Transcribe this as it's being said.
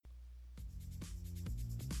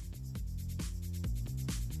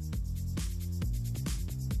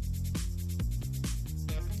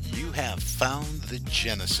have found the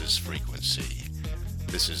Genesis frequency.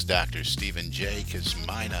 This is Dr. Stephen J.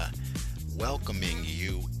 Kosmyna welcoming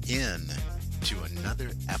you in to another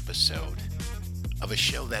episode of a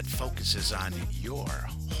show that focuses on your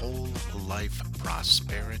whole life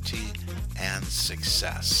prosperity and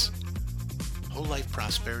success. Whole life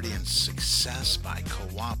prosperity and success by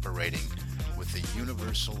cooperating with the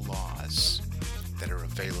universal laws that are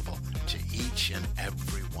available to each and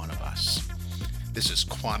every one of us. This is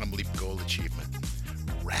Quantum Leap Goal Achievement,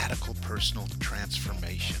 radical personal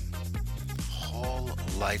transformation, whole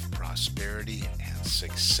life prosperity and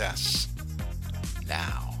success.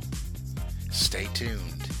 Now, stay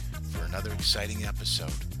tuned for another exciting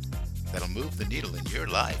episode that'll move the needle in your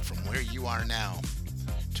life from where you are now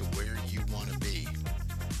to where you want to be.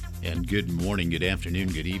 And good morning, good afternoon,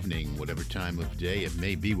 good evening, whatever time of day it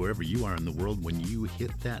may be, wherever you are in the world when you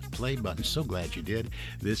hit that play button. So glad you did.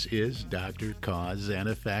 This is Dr. Cos, and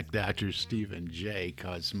in fact, Dr. Stephen J.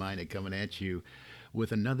 Kosmyna coming at you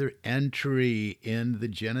with another entry in the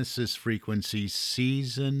Genesis frequency,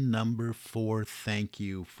 season number 4. Thank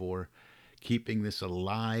you for keeping this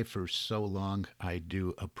alive for so long. I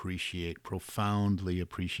do profoundly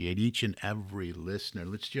appreciate each and every listener.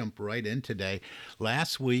 Let's jump right in today.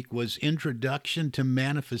 Last week was Introduction to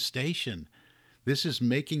Manifestation. This is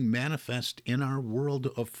making manifest in our world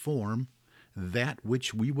of form that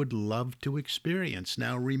which we would love to experience.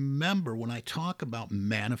 Now remember, when I talk about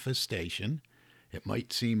manifestation, it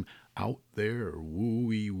might seem out there or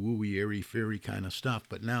wooey, airy-fairy kind of stuff,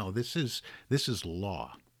 but now this is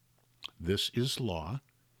law. This is law,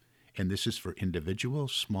 and this is for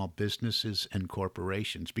individuals, small businesses, and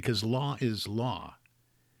corporations, because law is law.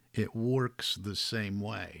 It works the same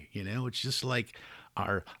way. It's just like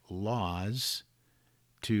our laws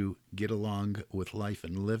to get along with life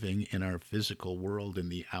and living in our physical world, in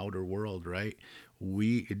the outer world, right?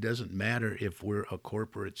 It doesn't matter if we're a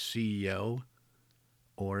corporate CEO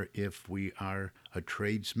or if we are a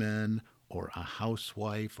tradesman or a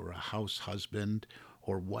housewife or a house husband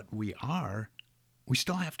or what we are, we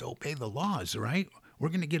still have to obey the laws, right? We're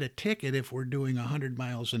going to get a ticket if we're doing 100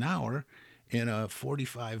 miles an hour in a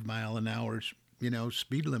 45 mile an hour,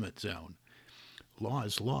 speed limit zone. Law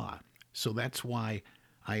is law. So that's why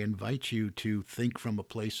I invite you to think from a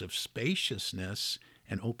place of spaciousness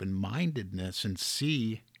and open-mindedness and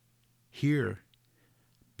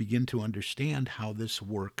begin to understand how this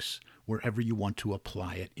works wherever you want to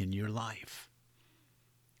apply it in your life.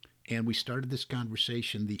 And we started this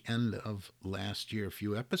conversation the end of last year, a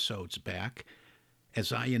few episodes back,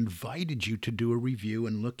 as I invited you to do a review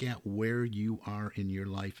and look at where you are in your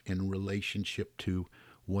life in relationship to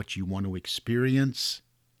what you want to experience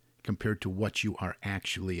compared to what you are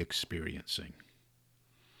actually experiencing.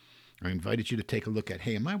 I invited you to take a look at,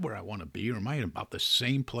 hey, am I where I want to be, or am I in about the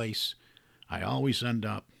same place I always end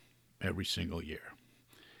up every single year?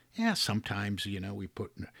 Yeah, sometimes,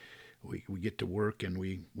 we get to work and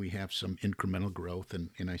we have some incremental growth,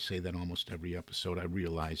 and I say that almost every episode. I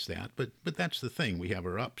realize that, but that's the thing. We have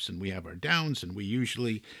our ups and we have our downs, and we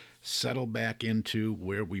usually settle back into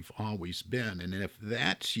where we've always been. And if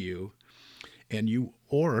that's you, and you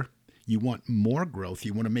want more growth,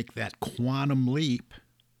 you want to make that quantum leap,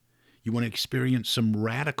 you want to experience some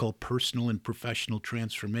radical personal and professional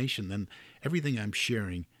transformation, then everything I'm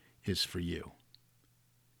sharing is for you.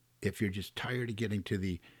 If you're just tired of getting to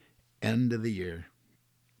the end of the year,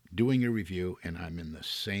 doing a review, and I'm in the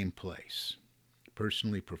same place,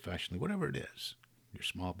 personally, professionally, whatever it is, your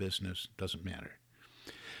small business, doesn't matter.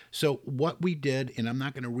 So what we did, and I'm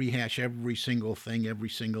not going to rehash every single thing, every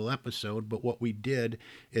single episode, but what we did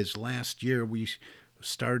is last year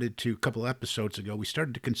a couple episodes ago, we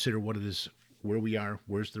started to consider what it is, where we are,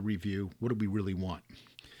 where's the review, what do we really want?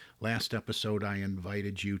 Last episode, I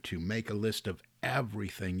invited you to make a list of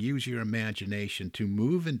everything. Use your imagination to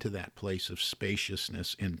move into that place of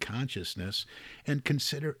spaciousness and consciousness and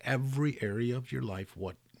consider every area of your life.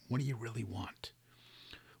 What do you really want?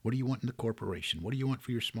 What do you want in the corporation? What do you want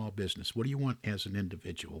for your small business? What do you want as an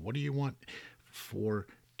individual? What do you want for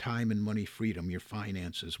time and money freedom, your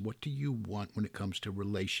finances? What do you want when it comes to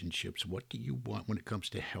relationships? What do you want when it comes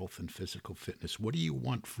to health and physical fitness? What do you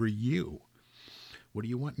want for you? What do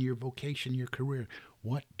you want in your vocation, your career?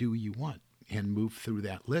 What do you want? And move through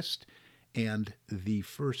that list. And the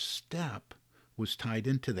first step was tied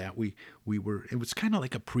into that. It was kind of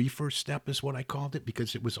like a pre-first step is what I called it,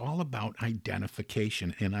 because it was all about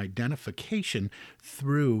identification, and identification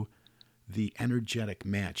through the energetic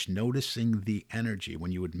match, noticing the energy.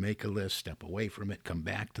 When you would make a list, step away from it, come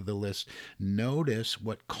back to the list, notice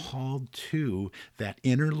what called to that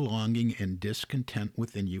inner longing and discontent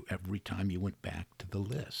within you every time you went back to the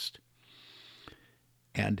list.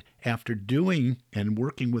 And after doing and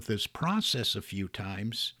working with this process a few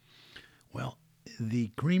times, well, the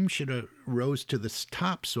cream should have rose to the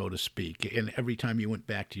top, so to speak. And every time you went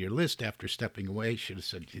back to your list after stepping away, should have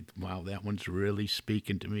said, wow, that one's really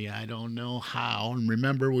speaking to me. I don't know how. And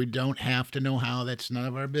remember, we don't have to know how. That's none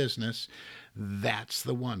of our business. That's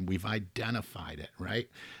the one. We've identified it, right?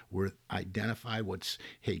 We're identify what's,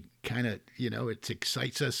 hey, kind of, it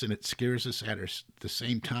excites us and it scares us at the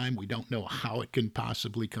same time. We don't know how it can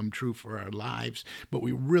possibly come true for our lives, but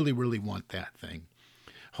we really, really want that thing.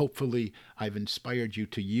 Hopefully, I've inspired you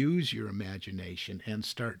to use your imagination and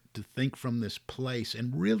start to think from this place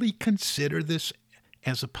and really consider this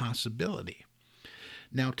as a possibility.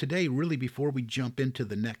 Now, today, really, before we jump into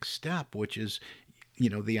the next step, which is,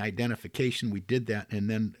 the identification, we did that, and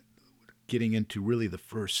then getting into really the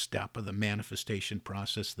first step of the manifestation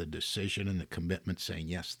process, the decision and the commitment, saying,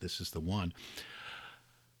 yes, this is the one.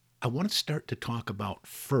 I want to start to talk about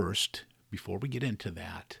first, before we get into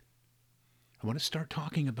that, I want to start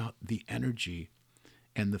talking about the energy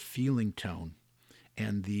and the feeling tone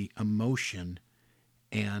and the emotion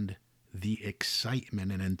and the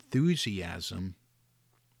excitement and enthusiasm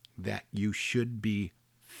that you should be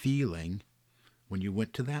feeling when you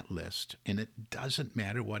went to that list. And it doesn't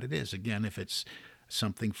matter what it is. Again, if it's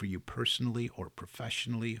something for you personally or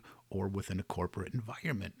professionally or within a corporate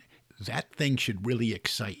environment, that thing should really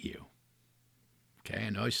excite you. Okay, I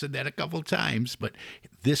know I said that a couple times, but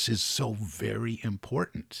this is so very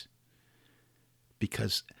important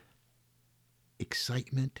because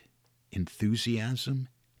excitement, enthusiasm,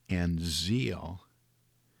 and zeal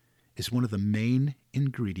is one of the main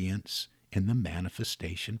ingredients in the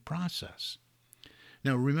manifestation process.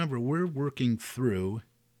 Now, remember, we're working through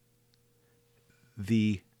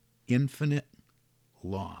the infinite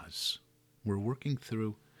laws. We're working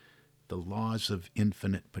through the laws of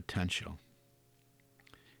infinite potential.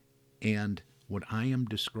 And what I am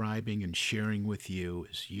describing and sharing with you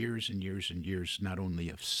is years and years and years, not only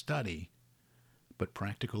of study, but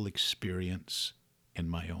practical experience in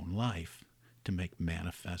my own life to make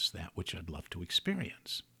manifest that which I'd love to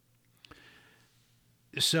experience.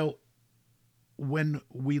 So when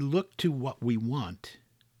we look to what we want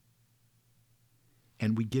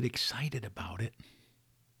and we get excited about it,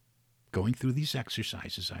 going through these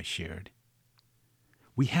exercises I shared,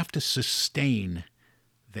 we have to sustain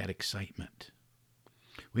that excitement.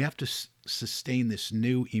 We have to sustain this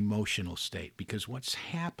new emotional state because what's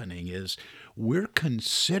happening is we're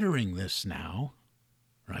considering this now,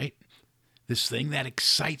 right? This thing that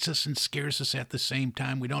excites us and scares us at the same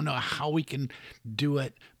time. We don't know how we can do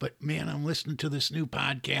it, but man, I'm listening to this new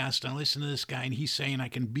podcast. I listen to this guy and he's saying I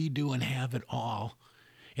can be, do, and have it all.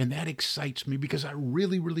 And that excites me because I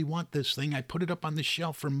really, really want this thing. I put it up on the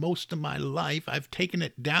shelf for most of my life. I've taken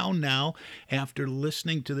it down now after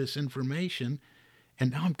listening to this information.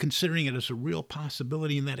 And now I'm considering it as a real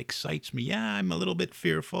possibility, and that excites me. Yeah, I'm a little bit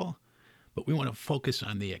fearful, but we want to focus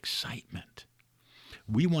on the excitement.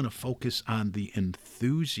 We want to focus on the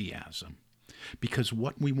enthusiasm. Because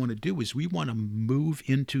what we want to do is we want to move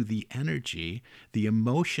into the energy, the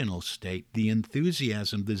emotional state, the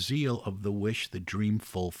enthusiasm, the zeal of the wish, the dream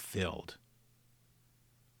fulfilled.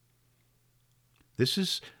 This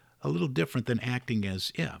is a little different than acting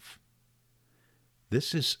as if.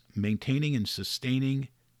 This is maintaining and sustaining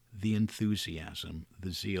the enthusiasm,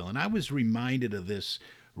 the zeal. And I was reminded of this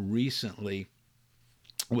recently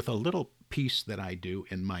with a little piece that I do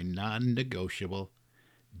in my non-negotiable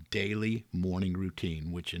daily morning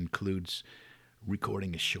routine, which includes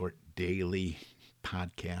recording a short daily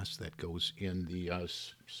podcast that goes in the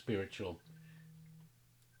spiritual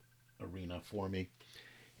arena for me.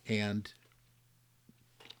 And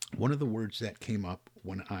one of the words that came up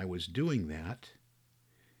when I was doing that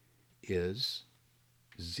is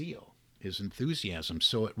zeal, is enthusiasm.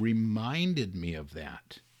 So it reminded me of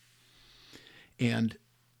that. And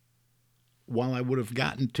while I would have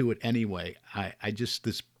gotten to it anyway, I just,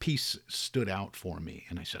 this piece stood out for me.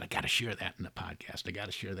 And I said, I got to share that in the podcast. I got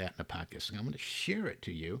to share that in the podcast. And I'm going to share it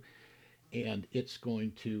to you. And it's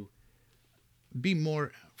going to be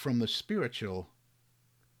more from the spiritual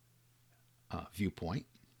viewpoint.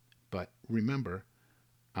 But remember,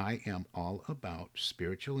 I am all about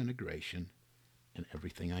spiritual integration in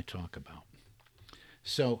everything I talk about.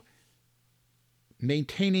 So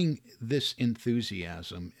maintaining this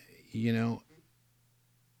enthusiasm,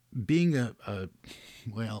 being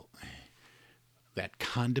well, that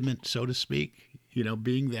condiment, so to speak,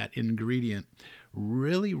 being that ingredient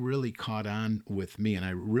really, really caught on with me. And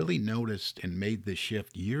I really noticed and made this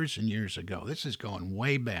shift years and years ago. This is going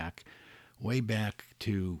way back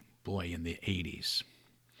to, boy, in the 80s.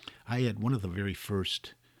 I had one of the very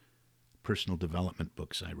first personal development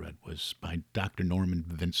books I read was by Dr. Norman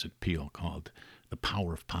Vincent Peale called The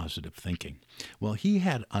Power of Positive Thinking. Well, he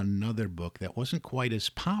had another book that wasn't quite as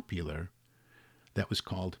popular that was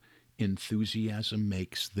called Enthusiasm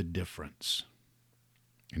Makes the Difference.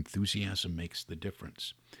 Enthusiasm Makes the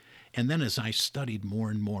Difference. And then as I studied more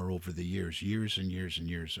and more over the years and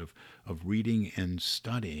years of reading and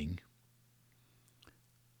studying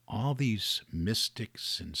all these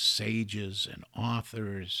mystics and sages and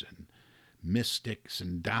authors and mystics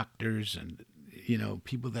and doctors and,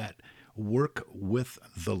 people that work with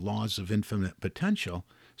the laws of infinite potential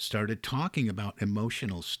started talking about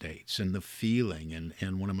emotional states and the feeling.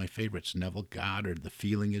 And one of my favorites, Neville Goddard, The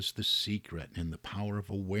Feeling is the Secret, and The Power of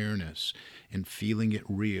Awareness, and Feeling It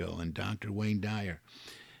Real, and Dr. Wayne Dyer.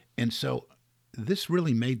 And so this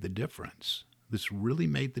really made the difference. This really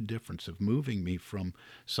made the difference of moving me from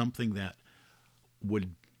something that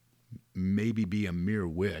would maybe be a mere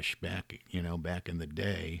wish back in the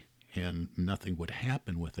day, and nothing would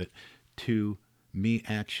happen with it, to me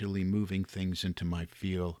actually moving things into my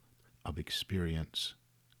field of experience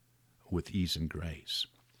with ease and grace.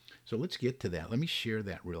 So let's get to that. Let me share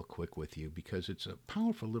that real quick with you because it's a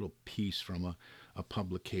powerful little piece from a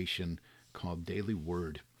publication called Daily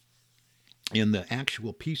Word. And the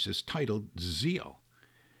actual piece is titled Zeal.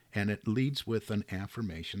 And it leads with an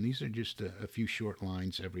affirmation. These are just a few short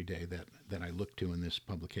lines every day that I look to in this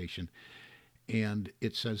publication. And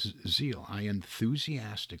it says, Zeal, I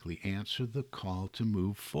enthusiastically answer the call to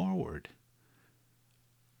move forward.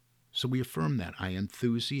 So we affirm that. I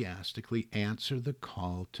enthusiastically answer the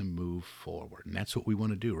call to move forward. And that's what we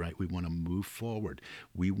want to do, right? We want to move forward.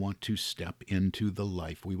 We want to step into the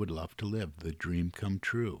life we would love to live, the dream come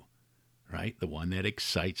true. Right? The one that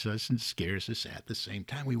excites us and scares us at the same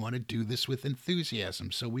time. We want to do this with enthusiasm.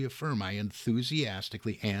 So we affirm, I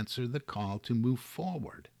enthusiastically answer the call to move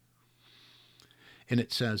forward. And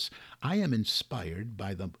it says, I am inspired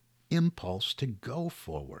by the impulse to go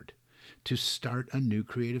forward, to start a new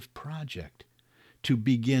creative project, to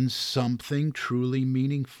begin something truly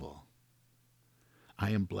meaningful.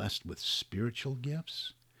 I am blessed with spiritual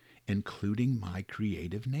gifts, including my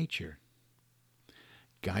creative nature.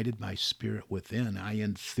 Guided by spirit within, I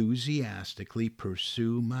enthusiastically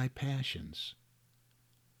pursue my passions.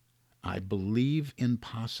 I believe in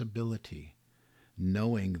possibility,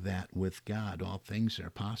 knowing that with God all things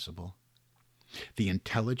are possible. The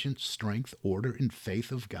intelligence, strength, order, and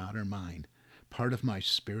faith of God are mine, part of my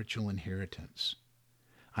spiritual inheritance.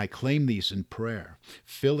 I claim these in prayer,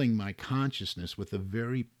 filling my consciousness with the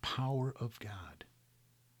very power of God.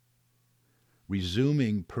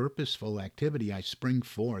 Resuming purposeful activity, I spring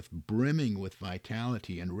forth, brimming with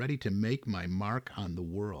vitality and ready to make my mark on the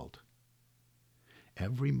world.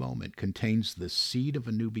 Every moment contains the seed of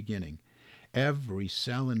a new beginning. Every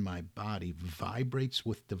cell in my body vibrates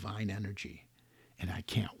with divine energy, and I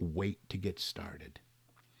can't wait to get started.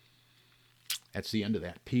 That's the end of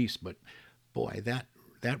that piece, but boy, that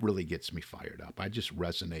really gets me fired up. I just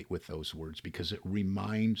resonate with those words because it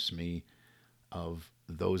reminds me of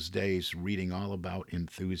those days reading all about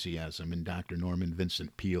enthusiasm in Dr. Norman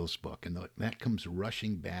Vincent Peale's book. And that comes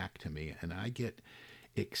rushing back to me. And I get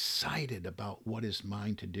excited about what is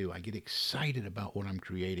mine to do. I get excited about what I'm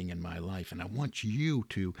creating in my life. And I want you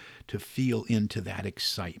to feel into that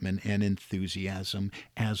excitement and enthusiasm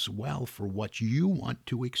as well for what you want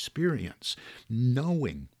to experience.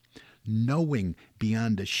 Knowing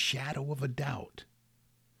beyond a shadow of a doubt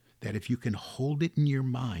that if you can hold it in your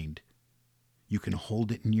mind, you can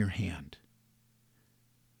hold it in your hand.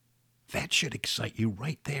 That should excite you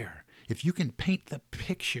right there. If you can paint the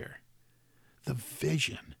picture, the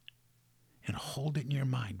vision, and hold it in your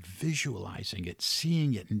mind, visualizing it,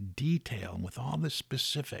 seeing it in detail and with all the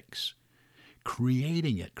specifics,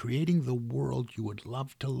 creating it, creating the world you would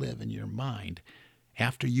love to live in your mind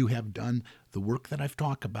after you have done the work that I've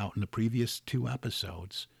talked about in the previous 2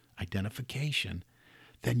 episodes, identification,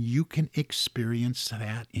 then you can experience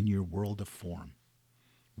that in your world of form.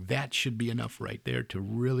 That should be enough right there to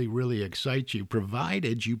really, really excite you,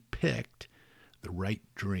 provided you picked the right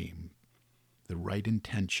dream, the right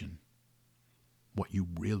intention, what you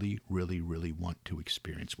really, really, really want to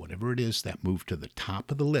experience. Whatever it is that moved to the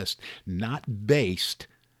top of the list, not based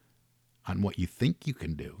on what you think you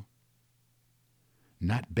can do,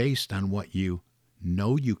 not based on what you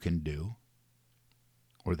know you can do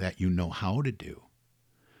or that you know how to do,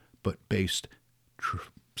 but based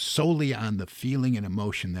solely on the feeling and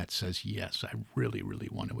emotion that says, yes, I really, really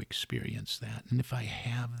want to experience that. And if I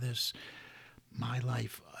have this, my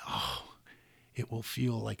life, it will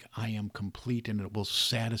feel like I am complete, and it will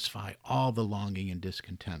satisfy all the longing and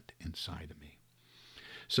discontent inside of me.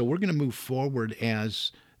 So we're going to move forward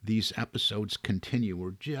as these episodes continue.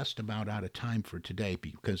 We're just about out of time for today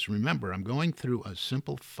because remember, I'm going through a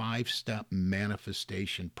simple 5-step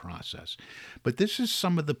manifestation process. But this is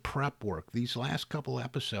some of the prep work. These last couple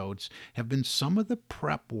episodes have been some of the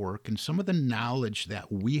prep work and some of the knowledge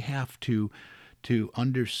that we have to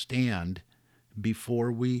understand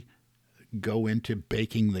before we go into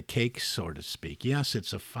baking the cake, so to speak. Yes,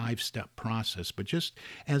 it's a 5-step process, but just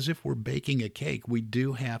as if we're baking a cake, we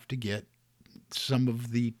do have to get some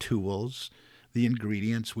of the tools, the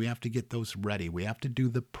ingredients, we have to get those ready. We have to do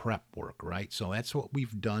the prep work, right? So that's what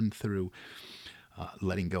we've done through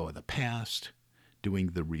letting go of the past, doing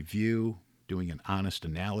the review, doing an honest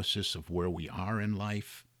analysis of where we are in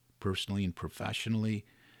life, personally and professionally.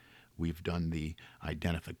 We've done the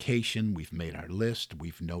identification, we've made our list,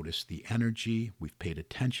 we've noticed the energy, we've paid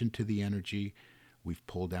attention to the energy, we've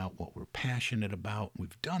pulled out what we're passionate about.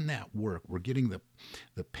 We've done that work. We're getting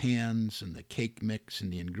the pans and the cake mix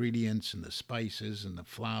and the ingredients and the spices and the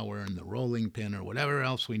flour and the rolling pin or whatever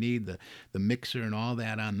else we need, the mixer and all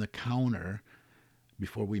that on the counter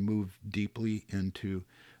before we move deeply into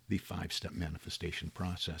the 5-step manifestation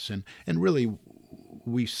process. And really,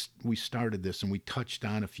 we started this and we touched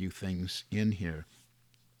on a few things in here,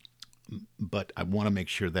 but I want to make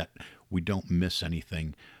sure that we don't miss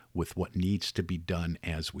anything with what needs to be done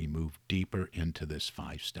as we move deeper into this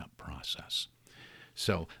 5-step process.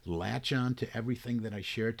 So latch on to everything that I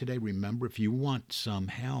shared today. Remember, if you want some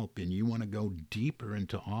help and you want to go deeper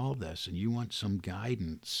into all this and you want some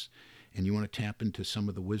guidance and you want to tap into some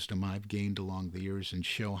of the wisdom I've gained along the years and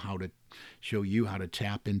show you how to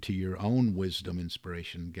tap into your own wisdom,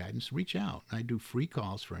 inspiration, and guidance, reach out. I do free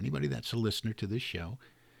calls for anybody that's a listener to this show.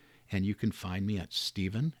 And you can find me at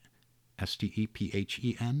Stephen,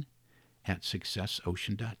 Stephen, at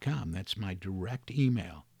successocean.com. That's my direct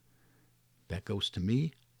email. That goes to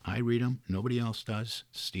me. I read them. Nobody else does.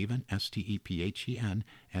 Stephen, Stephen,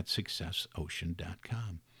 at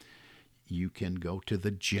successocean.com. You can go to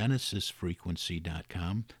the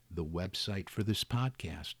genesisfrequency.com, the website for this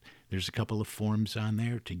podcast. There's a couple of forms on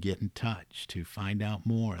there to get in touch, to find out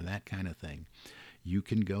more, that kind of thing. You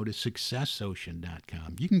can go to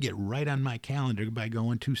successocean.com. You can get right on my calendar by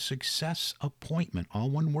going to successappointment,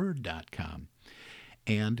 all one word.com,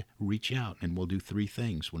 and reach out. And we'll do 3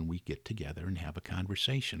 things when we get together and have a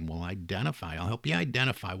conversation. I'll help you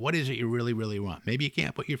identify what is it you really, really want. Maybe you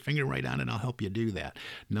can't put your finger right on it. I'll help you do that.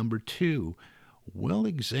 Number 2, we'll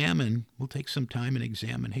take some time and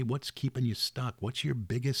examine, hey, what's keeping you stuck? What's your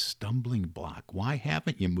biggest stumbling block? Why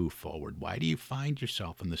haven't you moved forward? Why do you find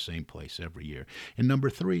yourself in the same place every year? And number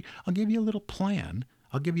 3, I'll give you a little plan.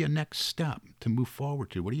 I'll give you a next step to move forward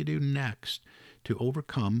to. What do you do next to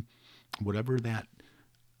overcome whatever that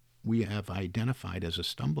we have identified as a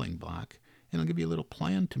stumbling block? And I'll give you a little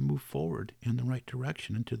plan to move forward in the right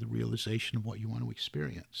direction into the realization of what you want to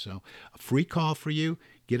experience. So a free call for you.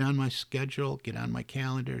 Get on my schedule, get on my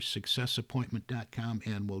calendar, successappointment.com,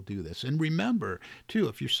 and we'll do this. And remember, too,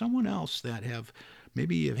 if you're someone else that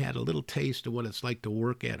maybe you've had a little taste of what it's like to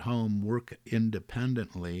work at home, work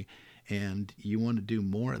independently, and you want to do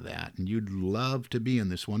more of that, and you'd love to be in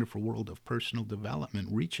this wonderful world of personal development,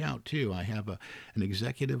 reach out too. I have an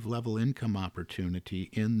executive level income opportunity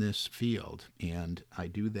in this field, and I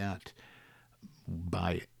do that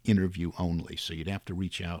by interview only. So you'd have to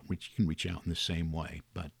reach out. You can reach out in the same way,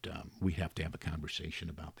 but we have to have a conversation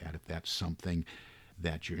about that if that's something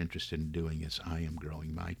that you're interested in doing as I am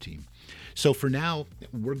growing my team. So for now,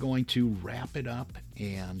 we're going to wrap it up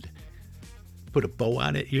and put a bow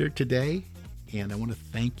on it here today, and I want to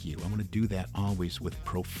thank you. I want to do that always with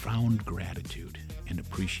profound gratitude and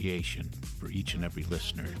appreciation for each and every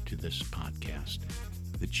listener to this podcast,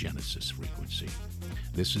 The Genesis Frequency.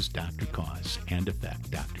 This is Dr. Cause and Effect,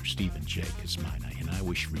 Dr. Stephen J. Kosmyna, and I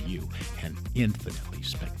wish for you an infinitely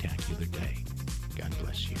spectacular day. God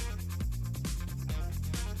bless you.